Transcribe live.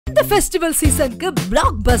இந்த ஃபெஸ்டிவல் சீசனுக்கு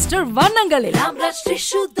பிளாக்பஸ்டர் வண்ணங்கள் எல்லாம்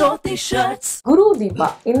குரு தீபா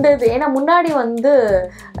இந்த இது ஏன்னா முன்னாடி வந்து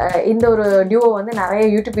இந்த ஒரு டியூவோ வந்து நிறைய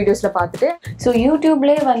யூடியூப் வீடியோஸ்ல பார்த்துட்டு ஸோ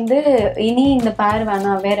யூடியூப்லேயே வந்து இனி இந்த பேர்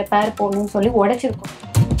வேணாம் வேற பேர் போடணும்னு சொல்லி உடைச்சிருக்கோம்.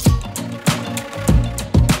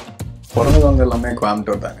 பிறந்தவங்க எல்லாமே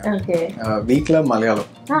கோயம்புத்தூர் தாங்க. ஓகே வீக்ல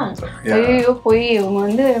மலையாளம். ஐயோ போய் இவங்க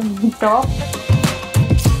வந்து டாப்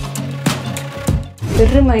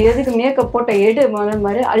பெருமை எதுக்கு மேக்கப் போட்ட எடு மகன்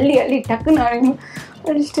மாதிரி அள்ளி அள்ளி டக்குன்னு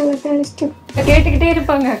அழிச்சிட்டு கேட்டுக்கிட்டே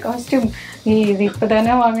இருப்பாங்க. காஸ்டியூம் இது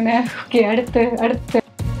இப்பதானே வாங்கினேன், ஓகே அடுத்து அடுத்து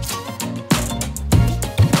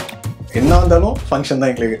என்ன வந்தாலும் ஃபங்க்ஷன்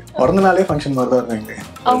தான் எங்களுக்கு. பிறந்த நாளே ஃபங்க்ஷன் மாதிரி தான் இருக்கும் எங்களுக்கு.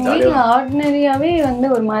 அவங்க வீட்டில் ஆர்டினரியாவே வந்து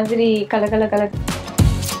ஒரு மாதிரி கல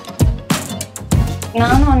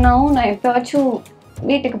நானும் அண்ணாவும் நான் எப்பயாச்சும்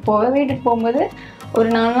வீட்டுக்கு போகும்போது ஒரு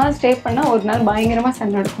 4 நாள் ஸ்டே பண்ணா ஒரு நாள் பயங்கரமா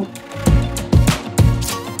சண்டை நடக்கும்.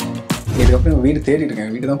 இதுக்கப்புறம் வீடு தேடிட்டு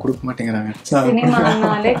இருக்கேன், வீடு தான் கொடுக்க மாட்டேங்கிறாங்க.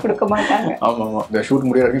 சினிமானாலே கொடுக்க மாட்டாங்க. ஆமா ஆமா, இந்த ஷூட்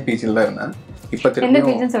முடிய வரைக்கும் பீச்சில் தான் இருந்தேன். இப்ப எந்த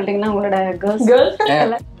பீச்சுன்னு சொல்றீங்கன்னா உங்களோட கேர்ள்ஸ்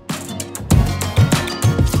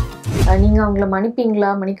நீங்க அவங்கள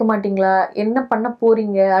மன்னிப்பீங்களா மன்னிக்க மாட்டீங்களா, என்ன பண்ண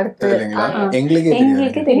போறீங்க அடுத்து? எங்களுக்கே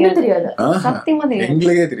தெரியாது, சத்தியமா தெரியாது.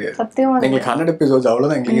 எங்களுக்கே தெரியாது, சத்தியமா. எங்களுக்கு 100 எபிசோட்ஸ்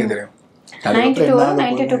அவ்வளவுதான் எங்களுக்கே தெரியும்.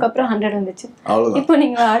 92 அப்புறம் 100 வந்துச்சு. இப்போ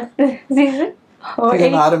நீங்க அடுத்த சீசன்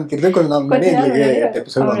ஆரம்பிக்கிறது கொஞ்ச நாள் முன்னாடி எங்களுக்கு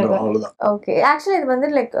எபிசோட் வந்துரும், அவ்வளவுதான். ஓகே, ஆக்சுவலி இது வந்து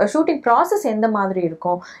லைக் ஷூட்டிங் ப்ராசஸ் எந்த மாதிரி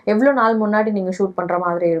இருக்கும், எவ்வளவு நாள் முன்னாடி நீங்க ஷூட் பண்ற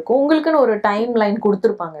மாதிரி இருக்கும்? உங்களுக்குன்னு ஒரு டைம் லைன்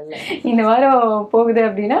கொடுத்துருப்பாங்கல்ல? இந்த வாரம் போகுது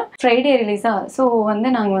அப்படின்னா ஃப்ரைடே ரிலீஸா, ஸோ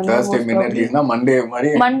வந்து நாங்க வந்து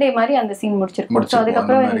மண்டே மாதிரி அந்த சீன் முடிச்சிருக்கோம். ஸோ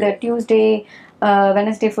அதுக்கப்புறம் இந்த டியூஸ்டே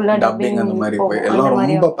வெனஸ்டே ஃபுல்லா டப்பிங் அந்த மாதிரி போய் எல்லாம்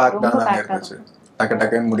ரொம்ப பேக்டா இருந்துச்சு. டக்கு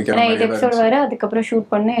டக்குன்னு முடிக்கிற மாதிரி எபிசோட் வர அதுக்கப்புறம்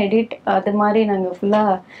ஷூட் பண்ணி எடிட் அது மாதிரி நாங்க ஃபுல்லா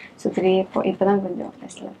சுத்திரி இப்பதான் கொஞ்சம்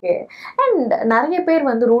ஓகே. அண்ட் நிறைய பேர்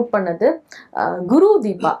வந்து ரூட் பண்ணது குரு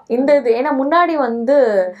தீபா இந்த இது ஏன்னா முன்னாடி வந்து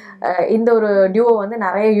இந்த ஒரு டியூவோ வந்து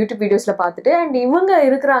நிறைய யூடியூப் வீடியோஸ்ல பார்த்துட்டு அண்ட் இவங்க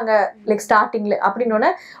இருக்கிறாங்க லைக் ஸ்டார்டிங்ல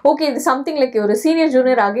அப்படின்னோடனே ஓகே இது சம்திங் லைக் ஒரு சீனியர்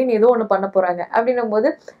ஜூனியர் அகைன் ஏதோ ஒன்று பண்ண போறாங்க அப்படின்னும்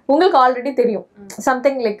போது உங்களுக்கு ஆல்ரெடி தெரியும்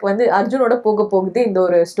சம்திங் லைக் வந்து அர்ஜுனோட போகுது இந்த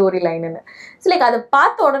ஒரு ஸ்டோரி லைன்னு. லைக் அதை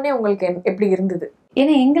பார்த்த உடனே உங்களுக்கு எப்படி இருந்தது?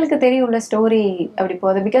 ஏன்னா எங்களுக்கு தெரியும்ல ஸ்டோரி அப்படி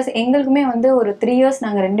போகுது. பிகாஸ் எங்களுக்குமே வந்து ஒரு 3 years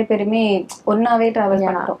நாங்கள் 2 பேருமே ஒன்னாவே ட்ராவல்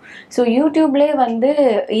பண்ணிட்டோம். ஸோ யூடியூப்லேயே வந்து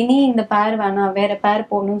இனி இந்த பேர் வேணாம் வேற பேர்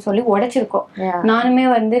போடணும்னு சொல்லி உடைச்சிருக்கோம். நானுமே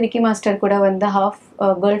வந்து விக்கி மாஸ்டர் கூட வந்து ஹாஃப்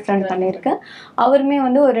கேர்ள் ஃப்ரெண்ட் பண்ணியிருக்கேன். அவருமே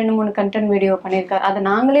வந்து ஒரு 2-3 கண்டென்ட் வீடியோ பண்ணியிருக்காரு. அதை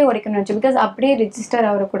நாங்களே உடைக்கணும்னு நினச்சோம். பிகாஸ் அப்படியே ரிஜிஸ்டர்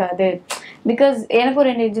ஆகக்கூடாது. பிகாஸ் எனக்கு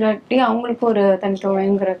ஒரு இண்டிவிஜுவாலிட்டி அவங்களுக்கு ஒரு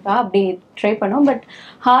தனித்துவங்கிறதா அப்படி ட்ரை பண்ணோம். பட்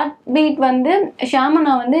ஹார்ட் பீட் வந்து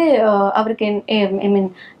ஷியாமனா வந்து அவருக்கு ஐ மீன்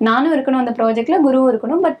நானும் இருக்கணும் அந்த ப்ராஜெக்ட்ல, குருவும்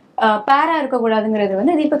இருக்கணும், பட் பேரா இருக்கக்கூடாதுங்கிறது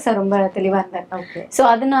வந்து தீபக் சார் ரொம்ப தெளிவா இருந்தார். ஸோ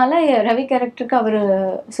அதனால ரவி கேரக்டருக்கு அவர்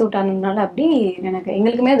சூட் ஆனதுனால அப்படி எனக்கு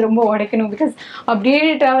எங்களுக்குமே அது ரொம்ப உடைக்கணும். பிகாஸ் அப்படியே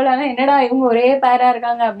ட்ராவல் ஆனால் என்னடா இவங்க ஒரே பேரா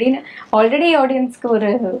இருக்காங்க அப்படின்னு ஆல்ரெடி ஆடியன்ஸ்க்கு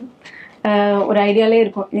ஒரு ஐடியாலே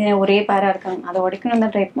இருக்கும், ஒரே பேரா இருக்காங்க, அதை உடைக்கணும்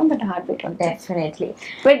தான் ட்ரை பண்ணோம். But hard beat definitely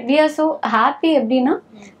but we are so happy. எப்படின்னா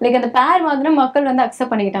லைக் அந்த பேர் மாதிரி மக்கள் வந்து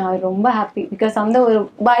அக்செப்ட் பண்ணிக்கிட்டாங்க. அது ரொம்ப ஹாப்பி. பிகாஸ் அந்த ஒரு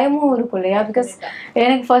பயமும் இருக்கும் இல்லையா? பிகாஸ்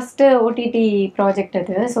எனக்கு ஃபர்ஸ்ட் ஓடிடி ப்ராஜெக்ட்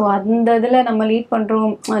அது. ஸோ அந்த இதில் நம்ம லீட்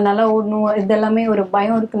பண்ணுறோம், நல்லா ஓடணும், இதெல்லாமே ஒரு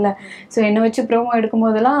பயம் இருக்குல்ல. ஸோ என்னை வச்சு ப்ரோமோ எடுக்கும்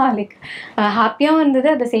போதெல்லாம் லைக் ஹாப்பியாகவும் இருந்தது,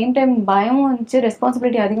 அட் த சேம் டைம் பயமும் இருந்துச்சு,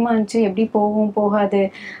 ரெஸ்பான்சிபிலிட்டி அதிகமாக இருந்துச்சு, எப்படி போகும் போகாது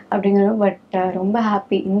அப்படிங்கிறது. பட் ரொம்ப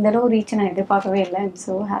ஹாப்பி. இந்த அளவு ரீச் நான் எதிர்பார்க்கவே இல்லை. I'm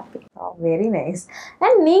so happy. Very nice.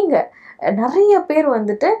 And நீங்கள் நிறைய பேர்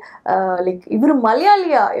வந்துட்டு லைக் இவர்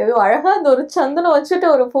மலையாளியா ஐயோ அழகா இந்த ஒரு சந்தனம் வச்சுட்டு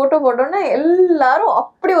ஒரு ஃபோட்டோ போட்டோன்னா எல்லாரும்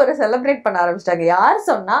அப்படி ஒரு செலிப்ரேட் பண்ண ஆரம்பிச்சிட்டாங்க. யார்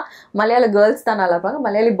சொன்னா மலையாள கேர்ள்ஸ் தான் நல்லா இருப்பாங்க,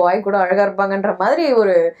 மலையாளி பாய் கூட அழகா இருப்பாங்கன்ற மாதிரி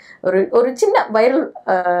ஒரு சின்ன வைரல்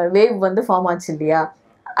வேவ் வந்து ஃபார்ம் ஆச்சு இல்லையா?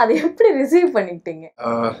 அதை எப்படி ரிசீவ் பண்ணிக்கிட்டீங்க?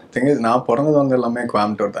 நான் பிறந்தது வந்து எல்லாமே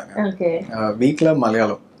கோயம்புத்தூர் தாங்க. ஓகே, வீக்ல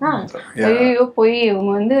மலையாளம். ஐயோ போய்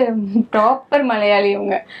இவங்க வந்து ப்ராப்பர் மலையாளி.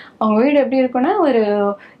 அவங்க வீடு எப்படி இருக்குன்னா ஒரு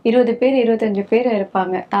 20 பேர் 25 பேர்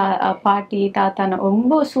இருப்பாங்க. பாட்டி தாத்தா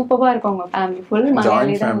ரொம்ப சூப்பரா இருக்கும். அவங்க ஃபேமிலி ஃபுல்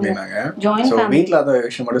மலையாளி தான். Joint family. வீட்ல அத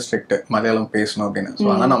விஷயம் மட்டும் ஸ்ட்ரிக்ட், மலையாளம் பேசணும் அப்படின்னு.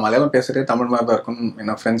 சோ ஆனா நான் மலையாளம் பேசுறதே தமிழ் மாதிரி தான் இருக்கும்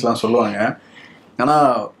என்ன ஃப்ரெண்ட்ஸ் எல்லாம் சொல்லுவாங்க. ஆனா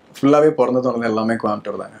ஃபுல்லாவே பிறந்தது எல்லாமே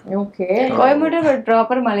கோயம்புத்தூர் தாங்க. Okay, Coimbatore but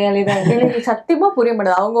proper Malayali தான். எனக்கு சத்தியமா புரிய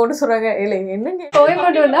மாட்டேது. அவங்க ஒன்று சொல்றாங்க இல்ல என்னங்க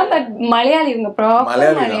கோயம்புத்தூர் தான் பட் மலையாளி. இவங்க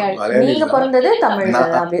ப்ராப்பர் மலையாளி. நீங்க பிறந்தது தமிழ்?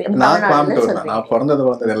 நான் கோயம்புத்தூர் தான். நான் பிறந்தது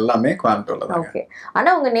வளர்ந்தது எல்லாமே கோயம்புத்தூர்ல தான். ஓகே, ஆனா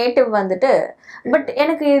உங்க நேட்டிவ் வந்துட்டு பட்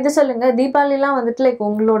எனக்கு இது சொல்லுங்க, தீபாவளி எல்லாம் வந்துட்டு லைக்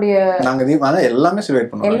உங்களுடைய நாங்க எல்லாமே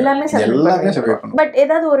செலிப்ரேட் பண்ணுவோம். எல்லாமே செலிப்ரேட் பண்ணுவோம். பட்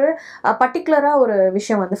ஏதாவது ஒரு பர்టిక్యులரா ஒரு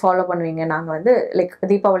விஷயம் வந்து ஃபாலோ பண்ணுவீங்க? நாங்க வந்து லைக்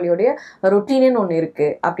தீபாவளியோட ரொட்டீன்னு ஒன்று இருக்கு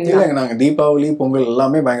அப்படி சாப்பிட்டீங்களா? இல்லைங்க, நாங்கள் தீபாவளி பொங்கல்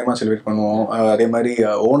எல்லாமே பயங்கரமாக செலிப்ரேட் பண்ணுவோம். அதே மாதிரி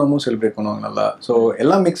ஓணமும் செலிப்ரேட் பண்ணுவாங்க நல்லா. ஸோ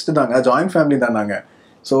எல்லாம் மிக்ஸ்டு தாங்க, ஜாயிண்ட் ஃபேமிலி தான் நாங்கள்.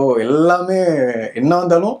 ஸோ எல்லாமே என்ன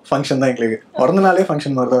வந்தாலும் ஃபங்க்ஷன் தான் எங்களுக்கு. பிறந்த நாளே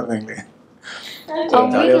ஃபங்க்ஷன் மாதிரி தான் இருக்கும் எங்களுக்கு.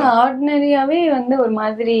 அவங்க வீட்டுல ஆர்டினரியாவே வந்து ஒரு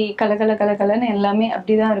மாதிரி கலன்னு எல்லாமே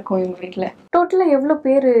அப்படிதான் இருக்கும் இவங்க வீட்டுல. டோட்டலா எவ்வளவு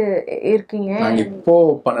பேர் இருக்கீங்க? நாங்க இப்போ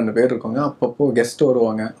 12 பேர் இருக்கோங்க. அப்பப்போ கெஸ்ட்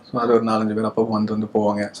வருவாங்க. ஸோ அது ஒரு 4-5 பேர் அப்பப்போ வந்து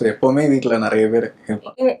போவாங்க. ஸோ எப்பவுமே வீட்டுல நிறைய பேர்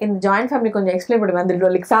இருப்பாங்க. இந்த ஜாயிண்ட் ஃபேமிலி கொஞ்சம் எக்ஸ்பிளைன் பண்ணி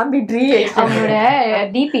வந்துருக்கோம், லைக் ஃபேமிலி ட்ரீ. அவங்களோட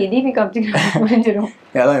டிபி காமிச்சிட்டு புரிஞ்சிடும்.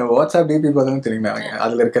 அதான் வாட்ஸ்அப் டிபி பார்த்தாலும் தெரியுங்க,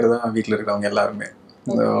 அதுல இருக்கிறது தான் வீட்டுல இருக்கிறவங்க எல்லாருமே.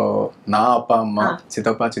 நான், அப்பா, அம்மா,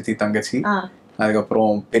 சித்தப்பா, சித்தி, தங்கச்சி,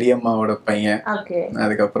 அதுக்கப்புறம் பெரியம்மாவோட பையன்,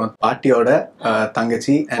 அதுக்கப்புறம் பாட்டியோட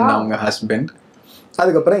தங்கச்சி அண்ட் அவங்க ஹஸ்பண்ட்,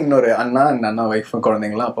 அதுக்கப்புறம் இன்னொரு அண்ணா ஒய்ஃப்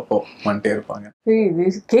குழந்தைங்களாம் அப்பப்போ வந்துட்டே இருப்பாங்க.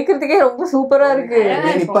 கேக்குறதுக்கே ரொம்ப சூப்பரா இருக்கு.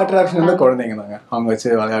 அட்ராக்ஷன் குழந்தைங்க தாங்க, அவங்க வச்சு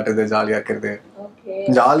விளையாடுறது, ஜாலியா இருக்கிறது,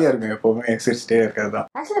 ஜாலியா இருக்குங்க, எப்பவுமே சிரிச்சிட்டே இருக்கிறது தான்.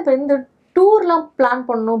 ஆக்சுவலா இப்ப இந்த டூர்லாம் பிளான்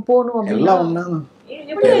பண்ணணும் போகணும் எல்லாம் ஒன்னாதான்,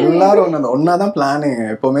 எல்லாரும் ஒன்னாதான் பிளானு.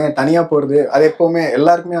 எப்பவுமே தனியா போறது அது எப்பவுமே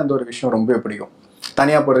எல்லாருக்குமே அந்த ஒரு விஷயம் ரொம்ப பிடிக்கும்.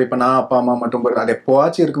 தனியா போறது, இப்ப நான் அப்பா அம்மா மட்டும் போறது அது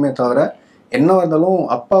எப்போவாச்சும் இருக்குமே தவிர, என்ன இருந்தாலும்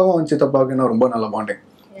அப்பாவும் சித்தப்பாவுக்கு என்ன ரொம்ப நல்ல பாண்டிங்.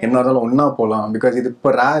 என்ன இருந்தாலும் ஒன்னா போகலாம், பிகாஸ் இது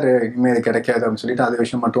இப்போ ரேரு, இனிமேல் இது கிடைக்காது அப்படின்னு சொல்லிட்டு அது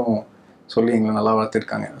விஷயம் மட்டும் சொல்லி எங்களை நல்லா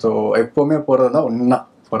வளர்த்துருக்காங்க. ஸோ எப்பவுமே போறது தான் ஒன்னா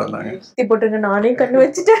போறதாங்க. போட்டுருங்க, நானே கண்ணு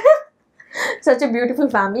வச்சுட்டேன். such a beautiful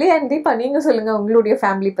family. and Deepa, நீங்க சொல்லுங்க உங்களுடைய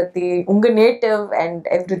ஃபேமிலி பத்தி, உங்க நேட்டிவ் and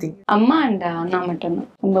everything. அம்மா அண்ட் அண்ணா மட்டும் தான்.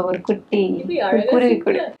 உங்க ஒரு குட்டி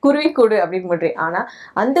குருவிக்கூடு அப்படின்னு மட்டும். ஆனா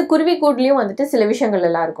அந்த குருவிக்கூட்லயும் வந்துட்டு சில விஷயங்கள்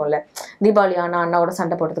எல்லாம் இருக்கும்ல. தீபாவளி ஆனா அண்ணாவோட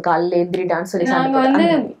சண்டை போடுறதுக்கு அல்ல எதிரி டான்ஸ் சொல்லி நாங்க வந்து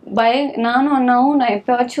நானும் அண்ணாவும் நான்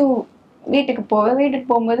எப்பயாச்சும் வீட்டுக்கு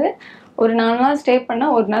போகும்போது ஒரு 4 நாள் ஸ்டே பண்ணா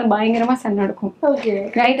ஒரு நாள் பயங்கரமா சண்டை நடக்கும்.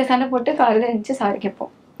 நைட்டு சண்டை போட்டு காலையில எழுந்துச்சு சாரி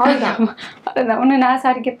கேட்போம். அதுதான் ஒண்ணு நான்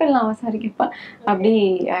சாரி கேட்பேன், இல்லை அவன் சாரி கேட்பான், அப்படி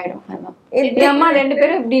ஆயிடும். அதுதான் என் அம்மா 2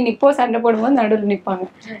 பேரும் இப்படி நிப்போம், சண்டை போடும்போது நடுவில் நிற்பாங்க,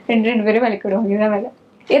 2 பேரும் விலைக்கு விடுவாங்க. இதுதான் வேலை.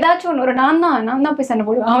 ஏதாச்சும் ஒன்று ஒரு நான் தான் போய் சண்டை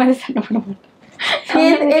போடுவேன், அவன் சண்டை போட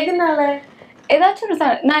மாட்டான். எதனால? ஏதாச்சும் ஒரு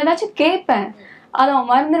நான் ஏதாச்சும் கேட்பேன், அதை அவன்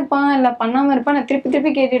மறந்துருப்பான் இல்லை பண்ணாமல் இருப்பான், நான்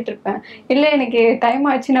திருப்பி கேட்டுட்டு இருப்பேன். இல்லை எனக்கு டைம்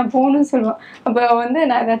ஆச்சு நான் போகணும்னு சொல்லுவேன். அப்போ வந்து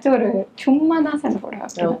நான் ஏதாச்சும் ஒரு சும்மா தான் சண்டை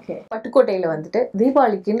போடுவேன். ஓகே. பட்டுக்கோட்டையில வந்துட்டு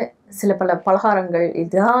தீபாவளிக்குன்னு சில பல பலகாரங்கள்,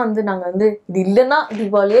 இதுதான் வந்து நாங்க வந்து இது இல்லைன்னா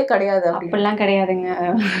தீபாவளியே கிடையாது. அப்படிலாம் கிடையாதுங்க,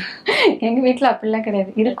 எங்க வீட்டுல அப்படிலாம்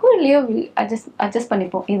கிடையாது. இருக்கும் இல்லையோ அட்ஜஸ்ட்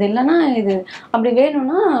பண்ணிப்போம். இது இல்லைன்னா இது, அப்படி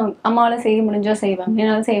வேணும்னா அம்மாவால செய்ய முடிஞ்சோ செய்வாங்க,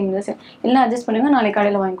 என்னால செய்ய முடிஞ்சோ செய்வாங்க, இல்லைன்னா அட்ஜஸ்ட் பண்ணுங்க, நாளைக்கு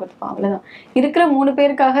கடையில வாங்கி கொடுத்துப்போம், அவ்வளவுதான். இருக்கிற 3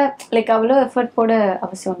 பேருக்காக லைக் அவ்வளோ எஃபர்ட் போட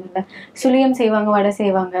அவசியம் இல்லை. சுழியம் செய்வாங்க, வடை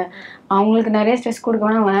செய்வாங்க, அவங்களுக்கு நிறைய ஸ்ட்ரெஸ்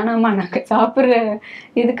கொடுக்க வேணாமா, நாங்கள் சாப்பிட்ற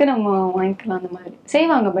இதுக்கு நம்ம வாங்கிக்கலாம், அந்த மாதிரி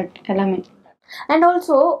செய்வாங்க. பட் எல்லாமே அண்ட்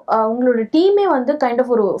ஆல்சோ உங்களோட டீமே வந்து கைண்ட்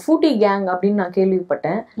ஆஃப் ஒரு ஃபுட்டி கேங் அப்படின்னு நான்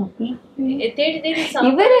கேள்விப்பட்டேன்.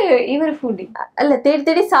 இவர் ஃபுட்டி இல்ல,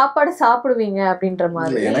 தேடி சாப்பாடு சாப்பிடுவீங்க அப்படின்ற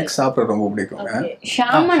மாதிரி. எனக்கு சாப்பிட ரொம்ப பிடிக்கும்.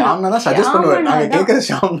 ஷாமனா தான் சஜஸ்ட் பண்ணுவாரு, நாங்க கேக்குறது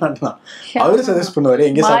ஷாமனா தான், அவரு சஜஸ்ட் பண்ணுவாரு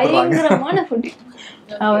எங்க சாப்பிடுறாங்க,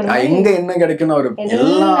 எங்க என்ன கிடைக்கும்னு அவரு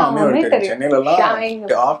எல்லாமே சென்னையில எல்லாம்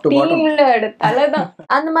டாப் டு பாட்டம்.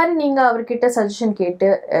 அந்த மாதிரி நீங்க அவர்கிட்ட சஜஷன் கேட்டு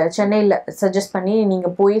சென்னையில சஜஸ்ட் பண்ணி நீங்க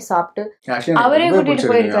போய் சாப்பிட்டு அவரே கூட்டிட்டு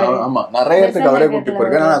போயிருக்காரு. ஆமா, நிறைய இடத்துக்கு அவரே கூட்டிட்டு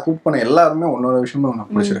போயிருக்காரு. நான் குக் பண்ண எல்லாருமே ஒன்னொரு விஷயமும்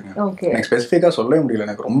எனக்கு பிடிச்சிருக்கு. எனக்கு ஸ்பெசிஃபிக்கா சொல்லவே முடியல,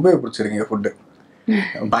 எனக்கு ரொம்ப பிடிச்சிருக்கு ஃபுட்டு,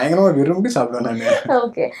 பயங்கரமா விரும்பி சாப்பிடுவேன் நானு.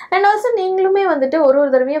 ஓகே. அண்ட் ஆல்சோ நீங்களுமே வந்துட்டு ஒரு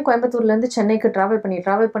தடவையும் கோயம்புத்தூர்ல இருந்து சென்னைக்கு டிராவல்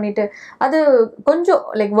பண்ணிட்டு அது கொஞ்சம்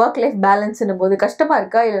லைக் ஒர்க் லைஃப் பேலன்ஸ்னும் போது கஷ்டமா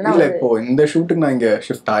இருக்கா? இல்ல, இப்போ இந்த ஷூட்டுக்கு நான் இங்க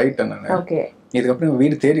ஷிஃப்ட் ஆயிட்டேன் நானு. ஓகே. இதுக்கப்புறம்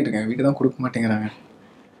வீடு தேடிட்டு இருக்கேன், வீடு தான் கொடுக்க மாட்டேங்கிறாங்க.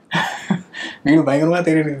 வீடு பயங்கரமா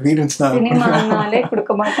தேடிட்டு, வீடு இருந்துச்சுனாலே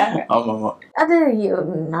கொடுக்க மாட்டாங்க. ஆமா ஆமா, அது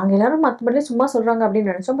நாங்க எல்லாரும் மத்தபடி சும்மா சொல்றாங்க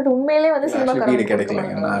அப்படின்னு நினைச்சோம். பட் உண்மையிலேயே வந்து சினிமாக்காரங்க வீடு கிடைக்கல,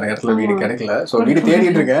 நிறைய இடத்துல வீடு கிடைக்கல. சோ வீடு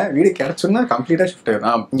தேடிட்டு இருக்கேன், வீடு கிடைச்சுன்னா கம்ப்ளீட்டா ஷிஃப்ட் ஆயிடும்.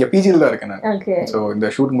 நான் இங்க பிஜில தான் இருக்கேன் நான். ஓகே. சோ இந்த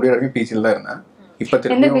ஷூட் முடியற வரைக்கும் பிஜில தான் இருந்தேன். இப்ப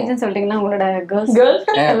எந்த பிஜின்னு சொல்றீங்கன்னா உங்களோட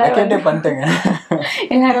கேட்டே பண்ணிட்டேங்க,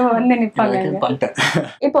 எல்லாரும் வந்து நிப்பாங்க.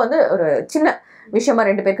 இப்போ வந்து ஒரு சின்ன விஷயமா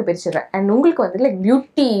 2 பேருக்கு பிரிச்சிடுறேன். அண்ட் உங்களுக்கு வந்து லைக்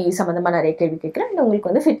பியூட்டி சம்மந்தமா நிறைய கேள்வி கேட்குறேன். அண்ட் உங்களுக்கு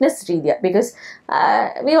வந்து ஃபிட்னஸ் ரீதியா, பிகாஸ்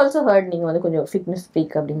வி ஆல்சோ ஹர்ட் நீங்க வந்து கொஞ்சம் ஃபிட்னஸ்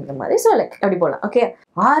ஃப்ரீக் அப்படிங்கிற மாதிரி. ஸோ லைக் அப்படி போகலாம். ஓகே.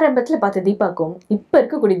 ஆரம்பத்துல பார்த்த தீபாக்கும் இப்ப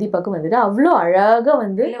இருக்கக்கூடிய தீபாக்கும் வந்துட்டு அவ்வளோ அழகா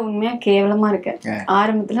வந்து உண்மையா கேவலமா இருக்கேன்.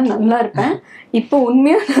 ஆரம்பத்துல நல்லா இருப்பேன், இப்போ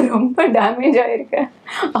உண்மையா ரொம்ப டேமேஜ் ஆயிருக்கேன்.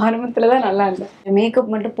 ஆரம்பத்துலதான் நல்லா இருந்தேன்.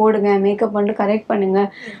 மேக்கப் மட்டும் போடுங்க, மேக்கப் மட்டும் கரெக்ட் பண்ணுங்க,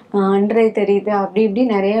 அன்றே தெரியுது, அப்படி இப்படி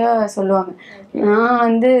நிறைய சொல்லுவாங்க. நான்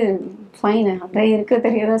வந்து ஃபைன், நிறைய இருக்க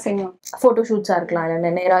தெரியதான் செய்வோம். ஃபோட்டோ ஷூட்ஸாக இருக்கலாம், இல்லை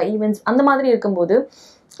நேராக ஈவெண்ட்ஸ் அந்த மாதிரி இருக்கும்போது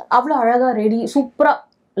அவ்வளோ அழகாக ரெடி சூப்பராக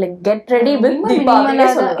லைக் கெட் ரெடி வித் ரொம்ப தீபா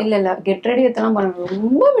இல்ல கெட் ரெடி எல்லாம் பண்ணுவேன்.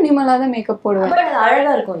 ரொம்ப மினிமலா தான் மேக்கப் போடுவேன்.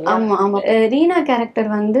 அழகா இருக்கும். ஆமா ஆமா. ரீனா கேரக்டர்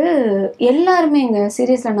வந்து எல்லாருமே எங்க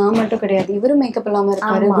சீரியஸ்ல நான் மட்டும் கிடையாது. இவரு மேக்கப் இல்லாம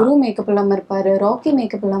இருப்பாரு, குரு மேக்கப் இல்லாம இருப்பாரு, ராக்கி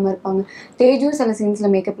மேக்கப் இல்லாம இருப்பாங்க, தேஜு சில சீன்ஸ்ல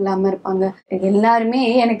மேக்கப் இல்லாம இருப்பாங்க. எல்லாருமே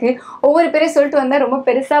எனக்கு ஒவ்வொரு பேரையும் சொல்லிட்டு வந்தா ரொம்ப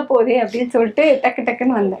பெருசா போதே அப்படின்னு சொல்லிட்டு டக்கு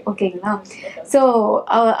டக்குன்னு வந்தேன். ஓகேங்களா? ஸோ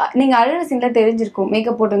நீங்க அழகு சீன்ல தெரிஞ்சிருக்கும்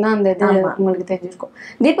மேக்கப் போட்டுதான் அந்த இது உங்களுக்கு தெரிஞ்சிருக்கும்.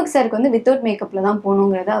 தீபக் சாருக்கு வந்து வித்தவுட் மேக்கப்ல தான்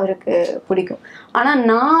போகணுங்கிறது அவருக்கு பிடிக்கும். ஆனா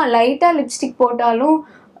நான் லைட்டா லிப்ஸ்டிக் போட்டாலும்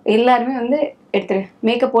எல்லாருமே வந்து எடுத்துரு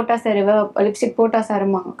மேக்கப் போட்டா சாருவ லிப்ஸ்டிக் போட்டா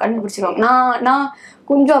சாருமா கண்டுபிடிச்சிருவாங்க. நான்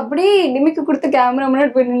கொஞ்சம் அப்படி நிமிக்கு கொடுத்து கேமரா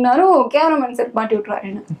முன்னாடி போய் நின்னாலும் கேமராமேன் சார் மாட்டி விட்டுருவாரு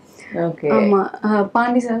என்ன. ஆமா.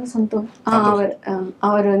 பாண்டி சார் சந்தோஷ்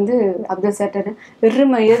அவர் வந்து அப்துல் சார்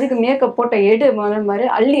வெறுமை எதுக்கு மேக்கப் போட்ட எடு மாதிரி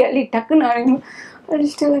அள்ளி டக்குன்னு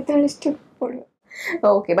அழிச்சிட்டு போடுவேன்.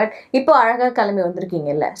 ஓகே. பட் இப்போ அழகா கிளம்பி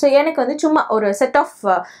வந்திருக்கீங்கல்ல, ஸோ எனக்கு வந்து சும்மா ஒரு செட் ஆஃப்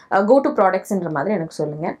கோ டு ப்ராடக்ட்ஸ்ன்ற மாதிரி எனக்கு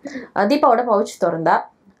சொல்லுங்க. தீபாவோட பவுச் திறந்தா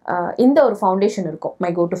இந்த ஒரு ஃபவுண்டேஷன் இருக்கும்,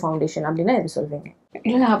 மை கோ டு ஃபவுண்டேஷன் அப்படின்னா எது சொல்வீங்க?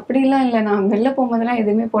 இல்லை அப்படிலாம் இல்லை, நான் வெளில போகும்போதெல்லாம்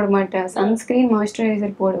எதுவுமே போட மாட்டேன். சன்ஸ்கிரீன்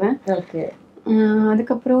மாய்ஸ்சரைசர் போடுவேன். ஓகே.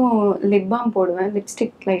 அதுக்கப்புறம் லிப் பாம் போடுவேன்,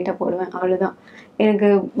 லிப்ஸ்டிக் லைட்டாக போடுவேன், அவ்வளோதான். எனக்கு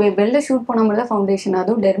வெளில ஷூட் பண்ண மட்டும் தான் ஃபவுண்டேஷன்,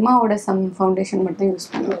 அதுவும் டெர்மாவோட சம் ஃபவுண்டேஷன் மட்டும் யூஸ்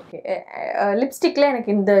பண்ணுவேன். ஓகே. லிப்ஸ்டிக்ல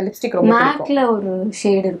எனக்கு இந்த லிப்ஸ்டிக் ரொம்ப மேக்ல ஒரு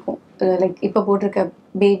ஷேட் இருக்கும், லைக் இப்போ போட்டிருக்க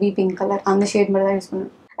பேபி பிங்க் கலர், அந்த ஷேட் மட்டும் தான் யூஸ்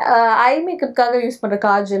பண்ணுவேன். ஐ மேக்கப்புக்காக யூஸ் பண்ணுற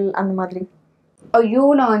காஜல் அந்த மாதிரி? ஐயோ,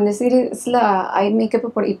 நான் இந்த சீரியஸ்ல ஐ மேக்கப்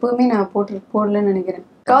இப்பவுமே நான் போடலன்னு நினைக்கிறேன்.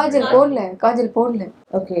 காஜல் போடல.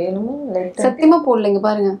 ஓகே. சத்தியமா போடல. இங்க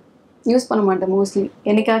பாருங்க, யூஸ் பண்ண மாட்டேன் மோஸ்ட்லி.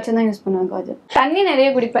 என்னைக்காச்சும் தான் யூஸ் பண்ணுவேன் காஜல். தண்ணி நிறைய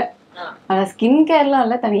குடிப்பேன். ஆனா ஸ்கின் கேர்லாம்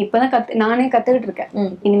இல்ல, தண்ணி இப்பதான் நானே கத்துக்கிட்டு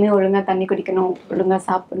இருக்கேன். இனிமே ஒழுங்கா தண்ணி குடிக்கணும், ஒழுங்கா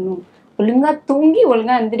சாப்பிடணும், ஒழுங்கா தூங்கி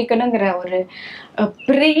ஒழுங்கா எந்திரிக்கணுங்கிற ஒரு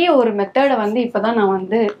பெரிய ஒரு மெத்தடை வந்து இப்பதான் நான்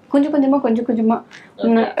வந்து கொஞ்சம் கொஞ்சமா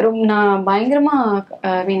நான் பயங்கரமா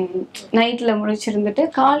மீன் நைட்ல முடிச்சிருந்துட்டு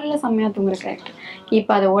காலையில செம்மையா தூங்குற கேரக்டர்.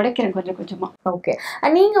 இப்ப அதை உடைக்கிறேன் கொஞ்சம் கொஞ்சமா. ஓகே.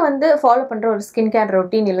 நீங்க வந்து ஃபாலோ பண்ற ஒரு ஸ்கின் கேர்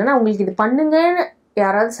ரொட்டீன் இல்லைன்னா உங்களுக்கு இது பண்ணுங்கன்னு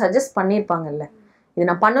யாராவது சஜஸ்ட் பண்ணிருப்பாங்கல்ல, இது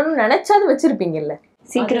நான் பண்ணணும்னு நினைச்சாது வச்சிருப்பீங்கல்ல?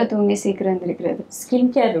 சீக்கிரம் தூங்கி சீக்கிரம் எந்திரிக்கிறது ஸ்கின்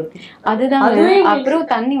கேர் ரொட்டீன் அதுதான். அப்புறம்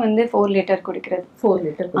தண்ணி வந்து 4 லிட்டர் குடிக்கிறது. 4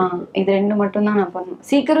 லிட்டர். இது 2 மட்டும் தான் நான் பண்ணுவேன்.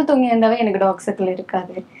 சீக்கிரம் தூங்கி இருந்தாவே எனக்கு டார்க் சர்க்கிள்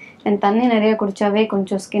இருக்காது. எனக்கு தண்ணி நிறைய குடிச்சாவே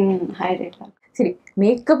கொஞ்சம் ஸ்கின் ஹைட்ரேட் ஆகும். சரி,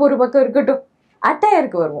 மேக்கப் ஒரு பக்கம் இருக்கட்டும்,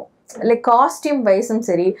 அட்டையருக்கு வருவோம். லைக் காஸ்டியூம் வைஸும்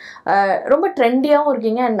சரி, ரொம்ப ட்ரெண்டியாகவும்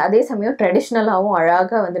இருக்கீங்க அண்ட் அதே சமயம் ட்ரெடிஷ்னலாகவும்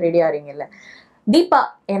அழகாக வந்து ரெடி ஆகிறீங்கல்ல. தீபா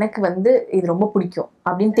எனக்கு வந்து இது ரொம்ப பிடிக்கும்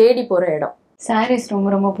அப்படின்னு தேடி போகிற இடம்? சாரீஸ் ரொம்ப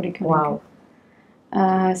ரொம்ப பிடிக்கும்.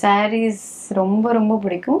 சாரீஸ் ரொம்ப ரொம்ப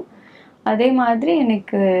பிடிக்கும். அதே மாதிரி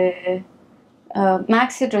எனக்கு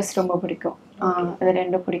மேக்ஸி ட்ரெஸ் ரொம்ப பிடிக்கும். அது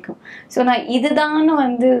 2 பிடிக்கும். ஸோ நான் இதுதான்னு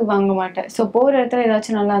வந்து வாங்க மாட்டேன். ஸோ போகிற இடத்துல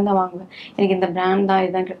ஏதாச்சும் நல்லா இருந்தால் வாங்குவேன். எனக்கு இந்த பிராண்ட் தான்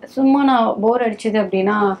இதுதான் கிடையாது. சும்மா நான் போர் அடிச்சது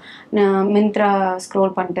அப்படின்னா நான் மிந்த்ரா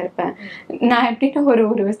ஸ்க்ரோல் பண்ணிட்டு இருப்பேன். நான் எப்படின்னா ஒரு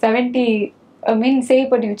 70 சேவ்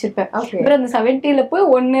பண்ணி வச்சிருப்பேன். அப்புறம் அந்த 70ல போய்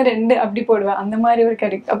 1 2 அப்படி போடுவேன். அந்த மாதிரி ஒரு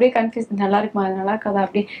கிடைக்கும். அப்படியே கன்ஃபியூஸ், நல்லா இருக்குமா அது நல்லா இருக்காதா,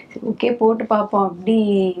 அப்படி ஓகே போட்டு பார்ப்போம் அப்படி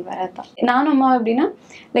வரதான். நானும் அம்மா எப்படின்னா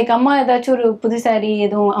லைக் அம்மா ஏதாச்சும் ஒரு புது சாரீ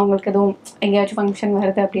எதுவும் அவங்களுக்கு எதுவும் எங்கேயாச்சும் ஃபங்க்ஷன்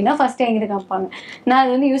வருது அப்படின்னா ஃபர்ஸ்ட் எங்கிட்ட காமிப்பாங்க. நான்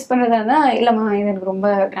அது வந்து யூஸ் பண்ணுறதா இருந்தால் இல்லைம்மா இது எனக்கு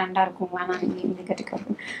ரொம்ப கிராண்டாக இருக்கும், வேணாம் இந்த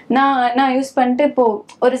கட்டிக்க நான் யூஸ் பண்ணிட்டு இப்போ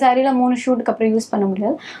ஒரு சாரியில் 3 ஷூட்டுக்கு அப்புறம் யூஸ் பண்ண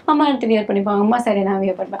முடியாது, அம்மா எடுத்து வியர் பண்ணிப்பாங்க. அம்மா சாரி நான்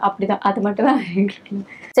வியர் பண்ணுவேன். அப்படிதான். அது மட்டும் தான்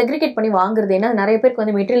செக்ரிகேட் பண்ணி வாங்குறது. ஏன்னா நிறைய பேருக்கு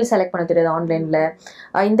வந்து மெட்டீரியல் செலக்ட் பண்ண தெரியாது ஆன்லைன்ல.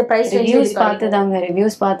 இந்த பிரைஸ் ரிவ்யூஸ்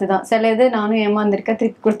பார்த்து தான் சில இது நானும் ஏமாந்துருக்கேன்,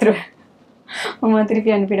 திருப்பி கொடுத்துருவேன். அம்மா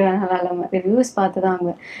திருப்பி அனுப்பிடுவேன் நல்லா இல்லாமல். ரிவ்யூஸ் பார்த்து தான்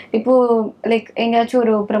அங்கே இப்போ லைக் எங்கேயாச்சும்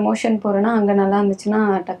ஒரு ப்ரமோஷன் போகிறேன்னா அங்கே நல்லா இருந்துச்சுன்னா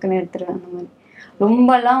டக்குன்னு எடுத்துருவேன். அந்த மாதிரி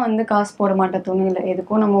ரொம்பலாம் வந்து காசு போட மாட்டேன் துணியில்.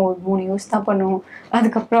 எதுக்கும் நம்ம ஒரு 3 யூஸ் தான் பண்ணுவோம்,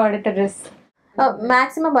 அதுக்கப்புறம் அடுத்த ட்ரெஸ்.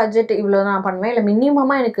 மேக்ஸிமம் பட்ஜெட் இவ்வளோ நான் பண்ணுவேன், இல்லை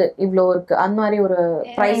மினிமமா எனக்கு இவ்வளோ இருக்கு அந்த மாதிரி ஒரு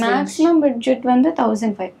பிரைஸ்? மேக்ஸிமம் பட்ஜெட் வந்து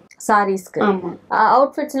 1500 சாரீஸ்க்கு.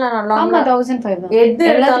 அவுட்ஃபிட்ஸ்லாம் நல்லா 1500 தான். எது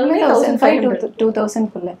எல்லாமே 1500 to 2000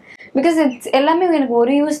 குள்ள. பிகாஸ் இட்ஸ் எல்லாமே எனக்கு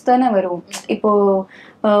ஒரு யூஸ் தானே வரும். இப்போ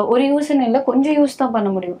ஒரு யூஸ்ன்னு இல்லை, கொஞ்சம் யூஸ் தான்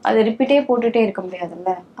பண்ண முடியும். அது ரிப்பீட்டே போட்டுட்டே இருக்க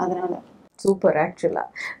முடியாதுல்ல, அதனால. சூப்பர். ஆக்சுவலா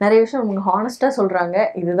நிறைய விஷயம் உங்களுக்கு ஹானஸ்டா சொல்றாங்க.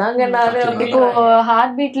 இதுதாங்க நான் இப்போ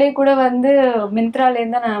ஹார்ட் பீட்லேயே கூட வந்து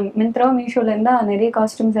மிந்த்ராலேருந்து நான் மிந்த்ரா மீஷோல இருந்தா நிறைய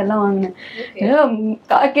காஸ்டியூம்ஸ் எல்லாம் வாங்கினேன்.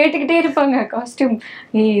 கேட்டுக்கிட்டே இருப்பாங்க காஸ்டியூம்,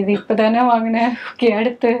 இது இப்பதானே வாங்கினேன், ஓகே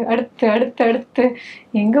அடுத்து அடுத்து அடுத்து அடுத்து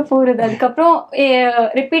எங்க போறது. அதுக்கப்புறம்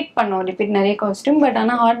ரிப்பீட் நிறைய காஸ்டியூம். பட்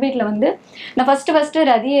ஆனால் ஹார்ட் பீட்ல வந்து நான் ஃபர்ஸ்ட்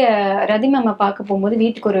ரதி மேமை பார்க்க போகும்போது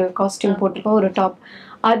வீட்டுக்கு ஒரு காஸ்டியூம் போட்டிருப்போம், ஒரு டாப்.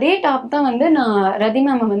 அதே டாப் தான் வந்து நான் ரதி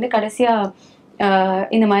மேமை வந்து கடைசியா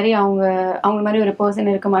இந்த மாதிரி அவங்க மாதிரி ஒரு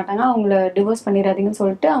பர்சன் இருக்க மாட்டாங்க, அவங்கள டிவோர்ஸ் பண்ணிடாதீங்கன்னு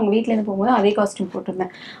சொல்லிட்டு அவங்க வீட்டிலேருந்து போகும்போது அதே காஸ்டியூம்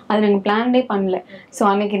போட்டிருந்தேன். அது நாங்கள் பிளான்டே பண்ணல. ஸோ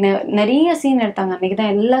அன்னைக்கு நிறைய சீன் எடுத்தாங்க, அன்னைக்கு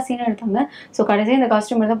தான் எல்லா சீனும் எடுத்தாங்க. ஸோ கடைசியாக இந்த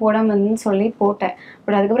காஸ்டியூம் தான் போடாமன்னு சொல்லி போட்டேன்.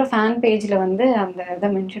 பட் அதுக்கப்புறம் ஃபேன் பேஜில் வந்து அந்த இதை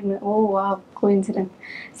மென்ஷன் பண்ணி, ஓ வா கோஇன்சிடென்ட்,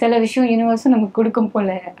 சில விஷயம் யூனிவர்ஸும் நமக்கு கொடுக்கும் போல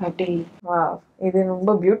அப்படி. வா, இது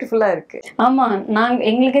ரொம்ப பியூட்டிஃபுல்லா இருக்கு. ஆமா,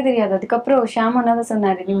 எங்களுக்கே தெரியாது. அதுக்கப்புறம் ஷாமனா தான்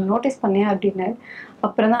சொன்னாரு, நீ நோட்டீஸ் பண்ணியா அப்படின்னு.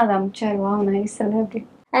 அப்புறம் தான் அதை அமிச்சாரு, வா நைஸ் அப்படி.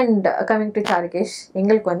 அண்ட் கமிங் டு சாருகேஷ்,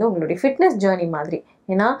 எங்களுக்கு வந்து உங்களுடைய ஃபிட்னஸ் ஜேர்னி மாதிரி.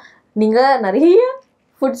 ஏன்னா நீங்க நிறைய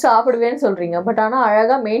ஃபுட் சாப்பிடுவேன்னு சொல்றீங்க, பட் ஆனால்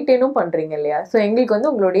அழகாக மெயின்டைனும் பண்ணுறீங்க இல்லையா? ஸோ எங்களுக்கு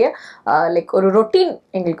வந்து உங்களுடைய லைக் ஒரு ரொட்டீன்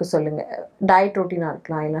எங்களுக்கு சொல்லுங்க. டயட் ரொட்டீனாக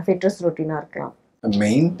இருக்கலாம், இல்லை ஃபிட்னஸ் ரொட்டீனாக இருக்கலாம்.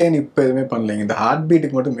 மெயின்டைன் இப்போ எதுவுமே பண்ணலைங்க. இந்த ஹார்ட்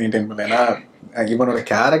பீட்டுக்கு மட்டும் மெயின்டைன் பண்ணல. ஏன்னா இவனோட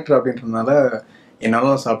கேரக்டர் அப்படின்றதுனால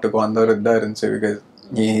என்னாலும் சாப்பிட்டுக்குவோம் அந்த ஒரு இதாக இருந்துச்சு. பிகாஸ்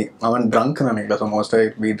அவன் ட்ரங்க் நினைக்கல. ஸோ மோஸ்ட்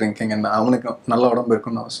பி ட்ரிங்கிங் என்ன அவனுக்கு நல்ல உடம்பு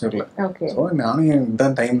இருக்குன்னு அவசியம் இல்லை. ஸோ நானும்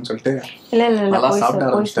இதுதான் டைம்னு சொல்லிட்டு நல்லா சாப்பிட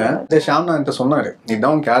ஆரம்பிச்சிட்டேன். ஷாம் நான் என்கிட்ட சொன்னாரு,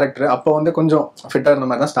 இதுதான் உன் கேரக்டர். அப்போ வந்து கொஞ்சம் ஃபிட்டாக இருந்த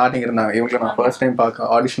மாதிரி தான் ஸ்டார்டிங் இருந்தாங்க. இவங்களை நான் ஃபர்ஸ்ட் டைம்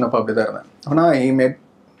பார்க்க ஆடிஷன் அப்போ அப்படி தான் இருந்தேன். ஆனால் ஹி மேட்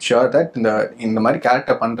ஷுர் தட் இந்த மாதிரி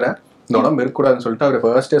கேரக்டர் பண்ணுறேன், இந்த உடம்பு இருக்கக்கூடாதுன்னு சொல்லிட்டு அவர்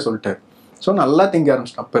ஃபர்ஸ்டே சொல்லிட்டாரு. ஸோ நல்லா திங்க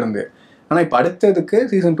ஆரம்பிச்சிட்டேன் அப்போ இருந்து. ஆனால் இப்போ அடுத்ததுக்கு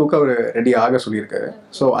சீசன் 2க்கு அவர் ரெடி ஆக சொல்லியிருக்காரு.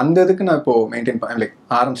 ஸோ அந்த இதுக்கு நான் இப்போ மெயின்டைன் லைக்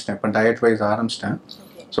ஆரம்பிச்சிட்டேன். இப்போ டயட் வைஸ் ஆரம்பிச்சிட்டேன்.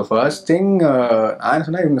 ஸோ ஃபர்ஸ்ட் திங் நான்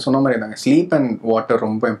சொன்னால் இவங்க சொன்ன மாதிரி இருந்தாங்க, ஸ்லீப் அண்ட் வாட்டர்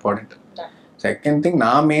ரொம்ப இம்பார்ட்டன்ட். செகண்ட் திங்,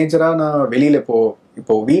 நான் மேஜராக நான் வெளியில்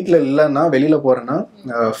இப்போ வீட்டில் இல்லைன்னா வெளியில் போகிறேன்னா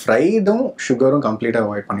ஃப்ரைடும் சுகரும் கம்ப்ளீட்டாக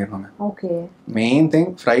அவாய்ட் பண்ணிடுவாங்க. Okay, main thing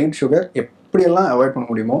fried sugar எப்படியெல்லாம் அவாய்ட் பண்ண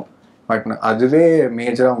முடியுமோ அவாய்ட் பண்ண, அதுவே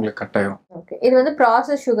மேஜராக உங்களுக்கு கட் ஆயிரும். ஓகே, இது வந்து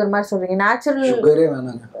ப்ராசஸ் சுகர் மாதிரி சொல்றீங்க. நேச்சுரல் சுகரே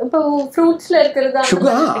வேணாங்க. இப்போ ஃப்ரூட்ஸ்ல இருக்கிறது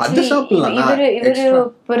சுகர் அது சாப்பிடலாம். இவரு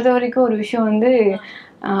பொறுத்த வரைக்கும் ஒரு விஷயம் வந்து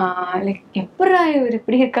லைக் எப்படா இவர்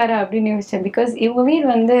இப்படி இருக்காரு அப்படின்னு யோசிச்சேன். பிகாஸ் இவங்க வீடு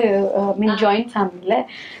வந்து மீன் ஜாயிண்ட் ஃபேமிலியில்.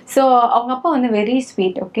 ஸோ அவங்க அப்பா வந்து வெரி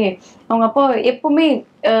ஸ்வீட். ஓகே, அவங்க அப்பா எப்பவுமே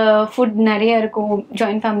ஃபுட் நிறைய இருக்கும்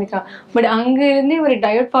ஜாயிண்ட் ஃபேமிலிக்கா. பட் அங்கேருந்தே ஒரு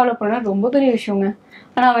டயட் ஃபாலோ பண்ணால் ரொம்ப பெரிய விஷயங்க.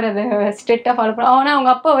 ஆனால் அவர் அதை ஸ்ட்ரிக்டாக ஃபாலோ பண்ண. ஆனால் அவங்க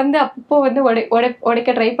அப்பா வந்து அப்போ வந்து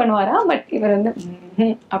உடைக்க ட்ரை பண்ணுவாரா, பட் இவர் வந்து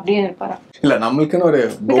அப்படியே இருப்பாரா. இல்ல நம்மளுக்குன்னு ஒரு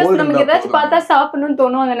நமக்கு ஏதாச்சும் பார்த்தா சாப்பிடணும்னு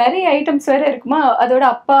தோணும். அங்க நிறைய ஐட்டம்ஸ் வேற இருக்குமா, அதோட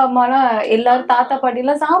அப்பா அம்மாலாம் எல்லாரும் தாத்தா பாட்டி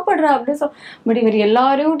எல்லாம் சாப்பிடுறா அப்படின்னு பட் இவர்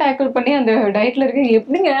எல்லாரையும் டேக்கிள் பண்ணி அந்த டயட்ல இருக்கு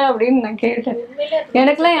எப்படிங்க அப்படின்னு நான் கேட்டேன்.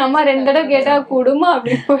 எனக்குலாம் என் அம்மா 2 தடவை கேட்டா கூடுமா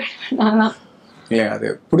அப்படின்னு போயிடுவேன். ஏன் அது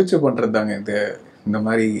பிடிச்சி பண்றது தாங்க. இந்த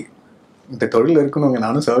மாதிரி இந்த தொழில் இருக்கணுங்க,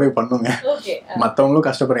 நானும் சர்வே பண்ணுங்க. மற்றவங்களும்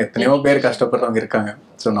கஷ்டப்படுறேன், எத்தனையோ பேர் கஷ்டப்படுறவங்க இருக்காங்க.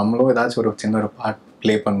 ஸோ நம்மளும் ஏதாச்சும் ஒரு சின்ன ஒரு பார்ட்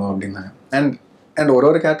ப்ளே பண்ணுவோம் அப்படின்னாங்க. அண்ட்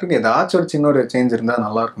ஒரு கேரக்டருக்கு ஏதாச்சும் ஒரு சின்ன ஒரு சேஞ்ச் இருந்தால்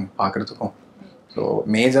நல்லா இருக்கும் பார்க்குறதுக்கும். ஸோ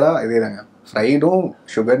மேஜராக இதே தாங்க, ஃப்ரைடும்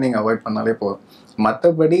சுகர் நீங்கள் அவாய்ட் பண்ணாலே போதும்.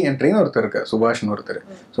 மற்றபடி என் ட்ரெயின் ஒருத்தர் இருக்கு, சுபாஷ்னு ஒருத்தர்.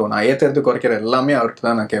 ஸோ நான் ஏற்றுறது குறைக்கிற எல்லாமே அவர்கிட்ட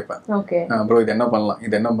தான் நான் கேட்பேன். ப்ரோ இது என்ன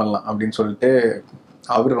பண்ணலாம் அப்படின்னு சொல்லிட்டு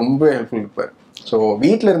அவர் ரொம்ப ஹெல்ப்ஃபுல் இருப்பார். ஸோ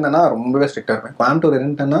வீட்டில் இருந்தேன்னா ரொம்பவே ஸ்ட்ரிக்டாக இருப்பேன். கோயம்புத்தூர்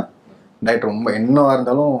இருந்துட்டேன்னா டயட் ரொம்ப என்னவா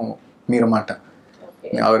இருந்தாலும் மீற மாட்டேன்.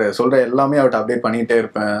 அவர் சொல்ற எல்லாமே அவர்கிட்ட அப்டேட் பண்ணிகிட்டே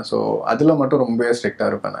இருப்பேன். ஸோ அதில் மட்டும் ரொம்பவே ஸ்ட்ரிக்டாக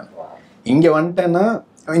இருப்பேன் நான். இங்கே வந்துட்டேன்னா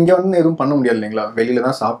இங்கே வந்து எதுவும் பண்ண முடியாது இல்லைங்களா, வெளியில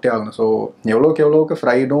தான் சாப்பிட்டே ஆகணும். ஸோ எவ்வளோக்கு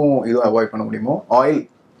ஃப்ரைடும் இதுவும் அவாய்ட் பண்ண முடியுமோ, ஆயில்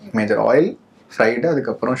மேஜர் ஆயில் ஃப்ரைடு,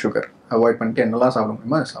 அதுக்கப்புறம் சுகர் அவாய்ட் பண்ணிட்டு என்னெல்லாம் சாப்பிட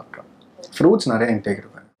முடியுமோ அதை சாப்பிட்றேன். ஃப்ரூட்ஸ் நிறைய இன்டேக்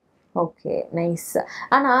இருப்பேன். Okay, nice.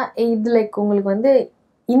 ஆனால் இது லைக் உங்களுக்கு வந்து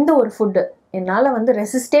இந்த ஒரு ஃபுட்டு என்னால் வந்து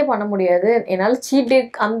ரெசிஸ்டே பண்ண முடியாது, என்னால் சீட் டே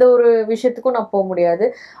அந்த ஒரு விஷயத்துக்கும் நான் போக முடியாது,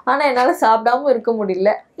 ஆனால் என்னால் சாப்பிடாம இருக்க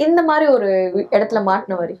முடியல, இந்த மாதிரி ஒரு இடத்துல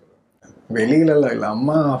மாட்டின வரி வெளியிலலாம் இல்லை,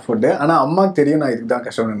 அம்மா ஃபுட்டு. ஆனால் அம்மாவுக்கு தெரியும் நான் இதுக்கு தான்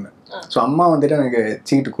கஷ்டம்னு. ஸோ அம்மா வந்துட்டு எனக்கு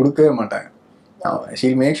சீட்டு கொடுக்கவே மாட்டாங்க.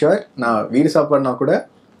 ஷீல் மேக் ஷுவர் நான் வீடு சாப்பாடுனா கூட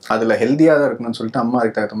அதில் ஹெல்த்தியாக தான் இருக்கணும்னு சொல்லிட்டு அம்மா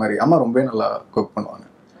அதுக்கு தகுந்த மாதிரி. அம்மா ரொம்பவே நல்லா குக் பண்ணுவாங்க.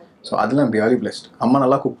 ஸோ அதில் I'm really blessed. அம்மா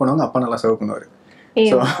நல்லா குக் பண்ணுவாங்க, அப்பா நல்லா சர்வ் பண்ணுவார்.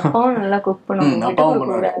 நல்லா குக்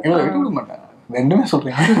பண்ணுவாங்க. ரெண்டுமே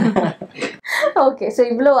சொல்றேன். ஓகே, ஸோ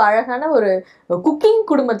இவ்வளோ அழகான ஒரு குக்கிங்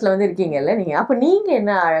குடும்பத்தில் வந்து இருக்கீங்கல்ல நீங்கள், அப்போ நீங்கள்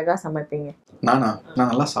என்ன அழகாக சமைப்பீங்க? நான்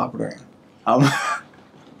நல்லா சாப்பிடுவேன்.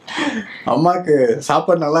 அம்மாவுக்கு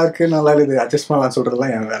சாப்பாடு நல்லா இருக்குது அட்ஜஸ்ட் பண்ணலாம்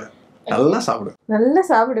சொல்றதுலாம் என் வேலை. நல்லா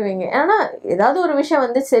சாப்பிடுவீங்க. ஆனால் ஏதாவது ஒரு விஷயம்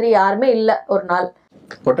வந்து சரி யாருமே இல்லை ஒரு நாள்,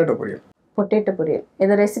 பொட்டேட்டோ பொரியல்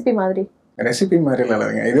ஏதோ ரெசிபி மாதிரி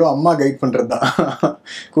இல்லைங்க, ஏதோ அம்மா கைட் பண்றது தான்.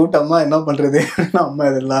 கூட்டம்மா என்ன பண்றது, அம்மா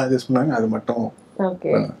இதெல்லாம் அட்ஜஸ்ட் பண்ணாங்க, அது மட்டும்.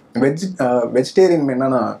 ஓகே, வெஜிடேரியன்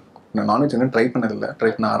என்னன்னா நான்வெஜ் இன்னும் ட்ரை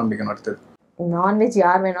பண்ண ஆரம்பிக்கணும். அடுத்தது நான்வெஜ்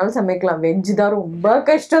யார் வேணாலும் சமைக்கலாம், வெஜ் தான் ரொம்ப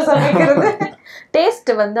கஷ்டம் சமைக்கிறது.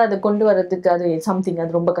 டேஸ்ட் வந்து அதை கொண்டு வர்றதுக்கு அது சம்திங்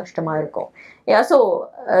அது ரொம்ப கஷ்டமா இருக்கும். ஸோ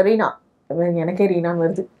ரீனா, எனக்கே ரீனான்னு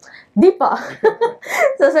வருது, தீபா.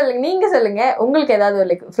 ஸோ சொல்லுங்க, நீங்க சொல்லுங்க, உங்களுக்கு ஏதாவது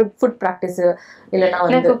லைக் ஃபுட் ப்ராக்டிஸ் இல்லைன்னா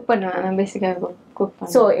வந்து குக் பண்ணுவேன் பேசிக்காக குக்.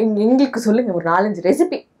 ஸோ எங்களுக்கு சொல்லுங்க ஒரு 4-5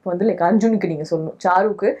 ரெசிபி இப்போ வந்து லைக் அர்ஜுனுக்கு நீங்க சொல்லணும்,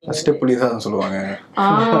 சாருக்கு ஃபர்ஸ்ட் புலிசாதம் சொல்லுவாங்க.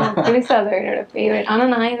 புளிசாதம் என்னோட ஃபேவரட். ஆனா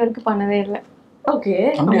நான் இது வரைக்கும் பண்ணதே இல்லை. ஓகே.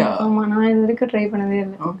 ஆமா நான் இது வரைக்கும் ட்ரை பண்ணதே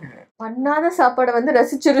இல்லை. பண்ணாத சாப்பாடை வந்து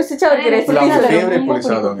ரசிச்சு அவருக்கு ரெசிபி ஃபேவரட்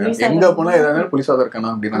புலிசாதம். எங்க போனா ஏதாவது புலிசாதம்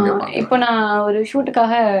இருக்கானா அப்படினா கேட்பாங்க. இப்போ நான் ஒரு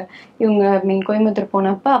ஷூட்டுக்காக இவங்க கோயம்புத்தூர்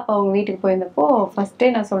போனப்ப அப்பா அவங்க வீட்டுக்கு போயிருந்தப்போ ஃபர்ஸ்டே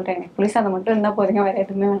நான் சொல்றேன் புலிசாதம் மட்டும் இருந்தா போதுங்க, வேற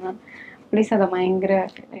எதுவுமே வேணாம். புலிசாதம் பயங்கர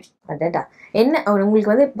அடடா. என்ன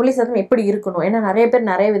உங்களுக்கு வந்து புலிசாதம் எப்படி இருக்கணும்? ஏன்னா நிறைய பேர்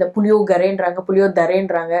நிறைய வித புளியோகரைன்றாங்க,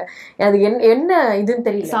 புளியோதரைன்றாங்க. அது என்ன இதுன்னு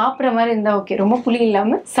தெரியல. சாப்பிட்ற மாதிரி இருந்தா ஓகே, ரொம்ப புளி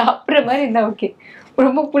இல்லாம சாப்பிட்ற மாதிரி இருந்தா ஓகே,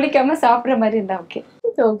 ரொம்ப புளிக்காம சாப்பிட்ற மாதிரி இருந்தா ஓகே.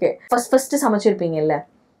 ஓகே. ஃபர்ஸ்ட் சமைச்சிருப்பீங்கல்ல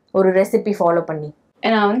ஒரு ரெசிபி ஃபாலோ பண்ணி?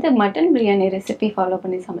 நான் வந்து மட்டன் பிரியாணி ரெசிபி ஃபாலோ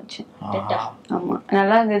பண்ணி சமைச்சேன். ஆமா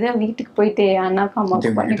நல்லா இருந்தது. வீட்டுக்கு போயிட்டு அண்ணாக்கு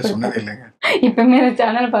அம்மாவுக்கு பண்ணி கொடுத்தேன். இப்பவுமே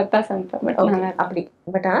சேனல் பார்த்தா சமைப்பேன். அப்படி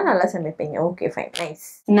பட் ஆனால் நல்லா சமைப்பீங்க. Okay fine nice.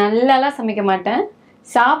 நல்லாலாம் சமைக்க மாட்டேன்,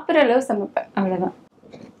 சாப்பிட்ற அளவு சமைப்பேன், அவ்வளவுதான்.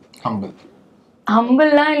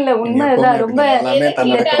 ஹம்பிள்லாம் இல்ல, உண்மைதான். ரொம்ப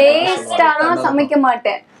டேஸ்டாலாம் சமைக்க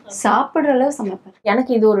மாட்டேன், சாப்பிட்ற அளவு சமைப்பேன்.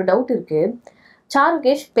 எனக்கு இது ஒரு டவுட் இருக்கு.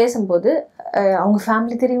 சாருகேஷ் பேசும்போது அவங்க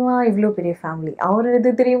ஃபேமிலி தெரியுமா, இவ்வளோ பெரிய ஃபேமிலி, அவரு இது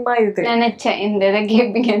தெரியுமா, இது தெரியும் நினைச்சேன் இந்த இதை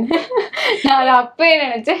கேட்பீங்கன்னு. நான் அப்பவே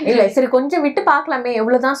நினைச்சேன். இல்ல சரி கொஞ்சம் விட்டு பாக்கலாமே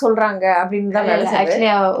எவ்வளவுதான் சொல்றாங்க அப்படின்னு தான். ஆக்சுவலி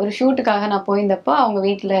ஒரு ஷூட்டுக்காக நான் போயிருந்தப்போ அவங்க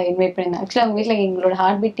வீட்டுல இன்வைட் பண்ணியிருந்தாங்க. ஆக்சுவலி அவங்க வீட்டுல எங்களோட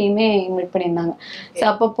HeartBeat டீமே இன்வைட் பண்ணியிருந்தாங்க. ஸோ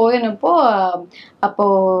அப்போ போயிருந்தப்போ அப்போ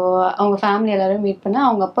அவங்க ஃபேமிலி எல்லாரும் மீட் பண்ண.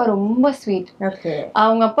 அவங்க அப்பா ரொம்ப ஸ்வீட்.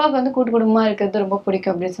 அவங்க அப்பாவுக்கு வந்து கூட்டு குடும்பமா இருக்கிறது ரொம்ப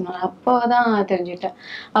பிடிக்கும் அப்படின்னு சொன்னாங்க. அப்போதான் தெரிஞ்சுட்டேன்.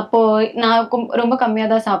 அப்போ நான் ரொம்ப கம்மியா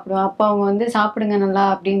தான் சாப்பிடுவேன். அப்போ அவங்க வந்து சாப்பிடுங்க நல்லா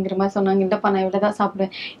அப்படிங்கிற மாதிரி சொன்னாங்க. இல்லப்பா நான் இவ்வளவுதான்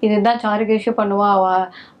சாப்பிடுவேன், இதுதான் சாருகேஷும் பண்ணுவா, அவ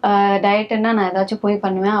டயட்னா நான் ஏதாச்சும் போய்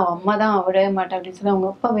பண்ணுவேன், அவ அம்மா தான் விடவே மாட்டேன் அப்படின்னு சொல்லி அவங்க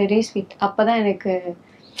அப்பா வெரி ஸ்வீட். அப்பதான் எனக்கு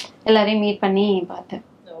எல்லாரையும் மீட் பண்ணி பார்த்தேன்.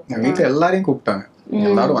 வீட்டுல எல்லாரையும் கூப்பிட்டாங்க,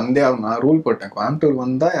 எல்லாரும் வந்தே ஆகணும். நான் ரூல் போட்டேன், கோயம்புத்தூர்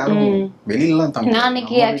வந்தா யாரும் வெளியிலாம் தங்க. நான்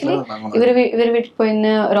அன்னைக்கு ஆக்சுவலி இவர் வீட்டுக்கு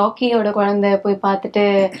போயிருந்தேன். ராக்கியோட குழந்தை போய் பார்த்துட்டு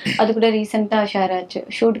அது கூட ரீசெண்டா ஷேர் ஆச்சு.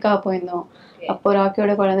 ஷூட்டுக்காக போயிருந்தோம். அப்போ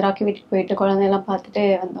ராக்கியோட குழந்தை, ராக்கி வீட்டுக்கு போயிட்டு குழந்தையெல்லாம் பார்த்துட்டு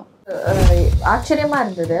வந்தோம். ஆச்சரியமா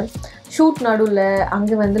இருந்தது. ஷூட் நடுவில்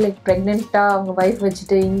அங்கே வந்து லைக் ப்ரெக்னென்ட்டா அவங்க வைஃப்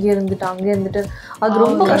வச்சுட்டு இங்கே இருந்துட்டு அங்கே இருந்துட்டு அது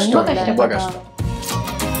ரொம்ப கஷ்டம்.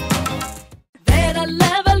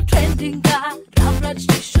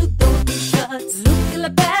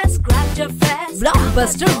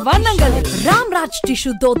 Blockbuster வண்ணங்களில் Ramraj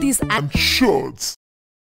tissue dhotis and shirts.